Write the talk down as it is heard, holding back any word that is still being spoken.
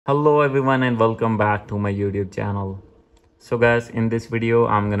Hello everyone and welcome back to my YouTube channel. So guys, in this video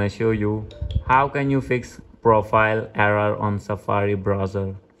I'm gonna show you how can you fix profile error on Safari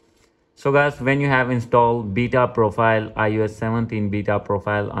browser. So guys, when you have installed beta profile iOS 17 beta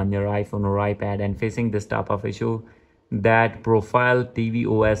profile on your iPhone or iPad and facing this type of issue, that profile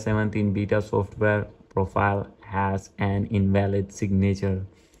tvOS 17 beta software profile has an invalid signature.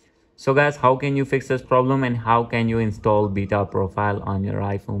 So guys, how can you fix this problem and how can you install beta profile on your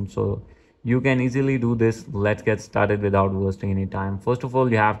iPhone? So you can easily do this. Let's get started without wasting any time. First of all,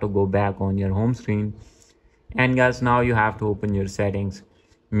 you have to go back on your home screen, and guys, now you have to open your settings.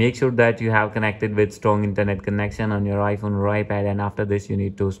 Make sure that you have connected with strong internet connection on your iPhone or iPad, and after this you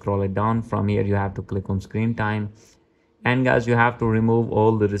need to scroll it down. From here you have to click on screen time, and guys, you have to remove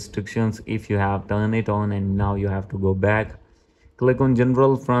all the restrictions if you have turned it on, and now you have to go back, click on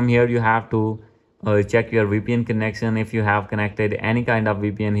general. From here you have to check your VPN connection. If you have connected any kind of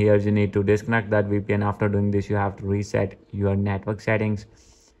VPN here, you need to disconnect that VPN. After doing this, you have to reset your network settings,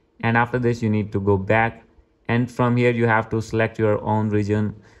 and after this you need to go back, and from here you have to select your own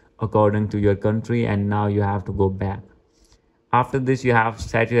region according to your country, and now you have to go back. After this you have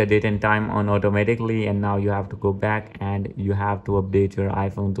set your date and time on automatically, and now you have to go back and you have to update your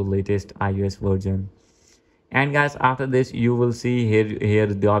iPhone to latest iOS version. And guys, after this you will see here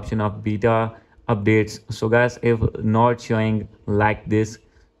the option of beta updates. So guys, if not showing like this,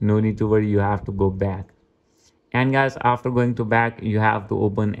 no need to worry, you have to go back. And guys, after going to back, you have to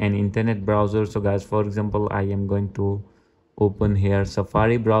open an internet browser. So guys, for example, I am going to open here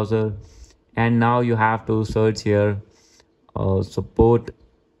Safari browser, and now you have to search here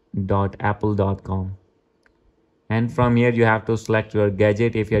support.apple.com, and from here you have to select your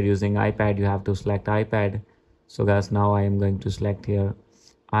gadget. If you're using iPad, you have to select iPad. So guys, now I am going to select here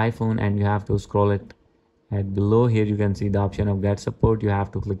iPhone, and you have to scroll it at below. Here you can see the option of get support. You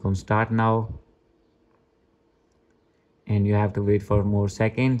have to click on start now, and you have to wait for more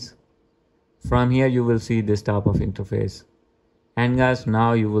seconds. From here you will see this type of interface, and guys,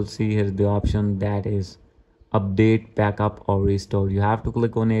 now you will see here the option that is update, backup or restore. You have to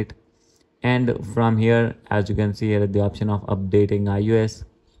click on it, and from here, as you can see here, the option of updating iOS,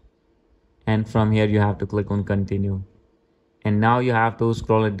 and from here you have to click on continue, and now you have to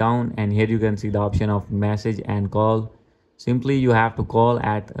scroll it down, and here you can see the option of message and call. Simply you have to call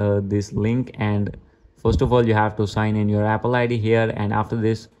at this link, and first of all you have to sign in your Apple ID here, and after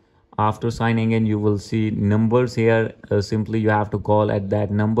this, after signing in, you will see numbers here. Simply you have to call at that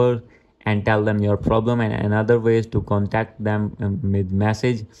number and tell them your problem. And another way is to contact them with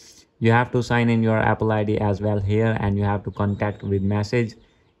message. You have to sign in your Apple ID as well here, and you have to contact with message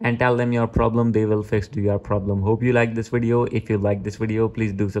and tell them your problem. They will fix your problem. Hope you like this video. If you like this video,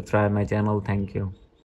 please do subscribe my channel. Thank you.